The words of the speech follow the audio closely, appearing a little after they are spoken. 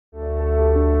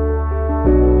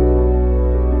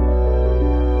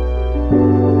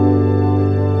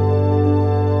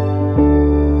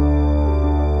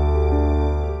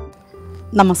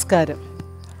നമസ്കാരം.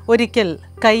 ഒരിക്കൽ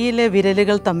കയ്യിലെ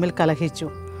വിരലുകൾ തമ്മിൽ കലഹിച്ചു.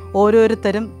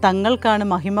 ഓരോരുത്തരും തങ്ങൾക്കാണ്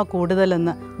മഹിമ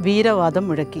കൂടുതലെന്ന് വീരവാദം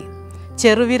മുഴക്കി.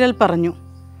 ചെറുവിരൽ പറഞ്ഞു,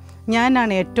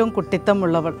 ഞാനാണ് ഏറ്റവും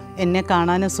കുട്ടിത്തമുള്ളവൾ, എന്നെ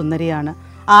കാണാനും സുന്ദരിയാണ്.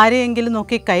 ആരെയെങ്കിലും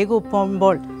നോക്കി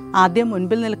കൈകൂപ്പുമ്പോൾ ആദ്യം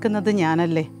മുൻപിൽ നിൽക്കുന്നത്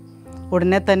ഞാനല്ലേ.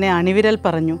 ഉടനെ തന്നെ അണിവിരൽ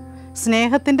പറഞ്ഞു,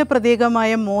 സ്നേഹത്തിൻ്റെ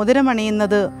പ്രതീകമായ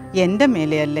മോതിരമണിയുന്നത് എൻ്റെ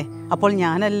മേലെയല്ലേ, അപ്പോൾ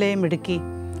ഞാനല്ലേ മിടുക്കി.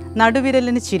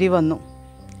 നടുവിരലിന് ചിരി വന്നു.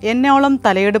 എന്നോളം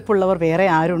തലയെടുപ്പുള്ളവർ വേറെ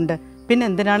ആരുണ്ട്,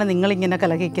 പിന്നെന്തിനാണ് നിങ്ങളിങ്ങനെ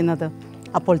കലഹിക്കുന്നത്.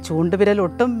 അപ്പോൾ ചൂണ്ടുവിരൽ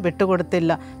ഒട്ടും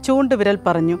വിട്ടുകൊടുത്തില്ല. ചൂണ്ടുവിരൽ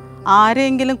പറഞ്ഞു,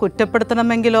 ആരെയെങ്കിലും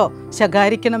കുറ്റപ്പെടുത്തണമെങ്കിലോ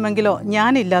ശകാരിക്കണമെങ്കിലോ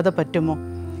ഞാനില്ലാതെ പറ്റുമോ.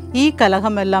 ഈ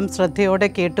കലഹമെല്ലാം ശ്രദ്ധയോടെ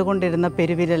കേട്ടുകൊണ്ടിരുന്ന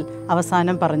പെരുവിരൽ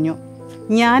അവസാനം പറഞ്ഞു,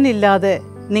 ഞാനില്ലാതെ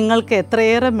നിങ്ങൾക്ക്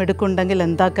എത്രയേറെ മിടുക്കുണ്ടെങ്കിൽ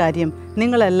എന്താ കാര്യം,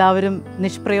 നിങ്ങളെല്ലാവരും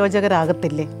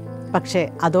നിഷ്പ്രയോജകരാകത്തില്ലേ. പക്ഷേ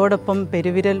അതോടൊപ്പം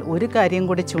പെരുവിരൽ ഒരു കാര്യം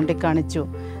കൂടി ചൂണ്ടിക്കാണിച്ചു,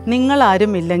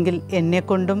 നിങ്ങളാരുമില്ലെങ്കിൽ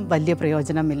എന്നെക്കൊണ്ടും വലിയ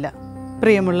പ്രയോജനമില്ല.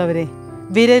 പ്രിയമുള്ളവരെ,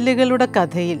 വിരലുകളുടെ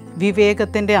കഥയിൽ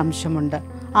വിവേകത്തിൻ്റെ അംശമുണ്ട്.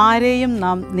 ആരെയും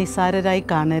നാം നിസ്സാരരായി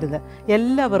കാണരുത്.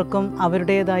 എല്ലാവർക്കും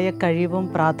അവരുടേതായ കഴിവും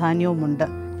പ്രാധാന്യവുമുണ്ട്.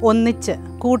 ഒന്നിച്ച്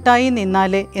കൂട്ടായി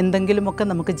നിന്നാലേ എന്തെങ്കിലുമൊക്കെ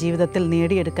നമുക്ക് ജീവിതത്തിൽ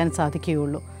നേടിയെടുക്കാൻ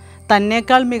സാധിക്കുകയുള്ളൂ.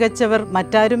 തന്നേക്കാൾ മികച്ചവർ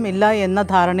മറ്റാരും ഇല്ല എന്ന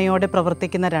ധാരണയോടെ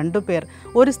പ്രവർത്തിക്കുന്ന രണ്ടുപേർ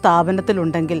ഒരു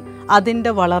സ്ഥാപനത്തിലുണ്ടെങ്കിൽ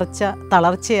അതിൻ്റെ വളർച്ച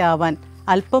തളർച്ചയാവാൻ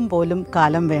അല്പം പോലും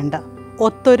കാലം വേണ്ട.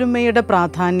 ഒത്തൊരുമയുടെ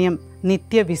പ്രാധാന്യം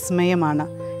നിത്യവിസ്മയമാണ്.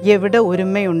 എവിടെ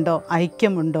ഒരുമയുണ്ടോ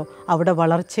ഐക്യമുണ്ടോ അവിടെ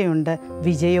വളർച്ചയുണ്ട്,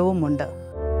 വിജയവുമുണ്ട്.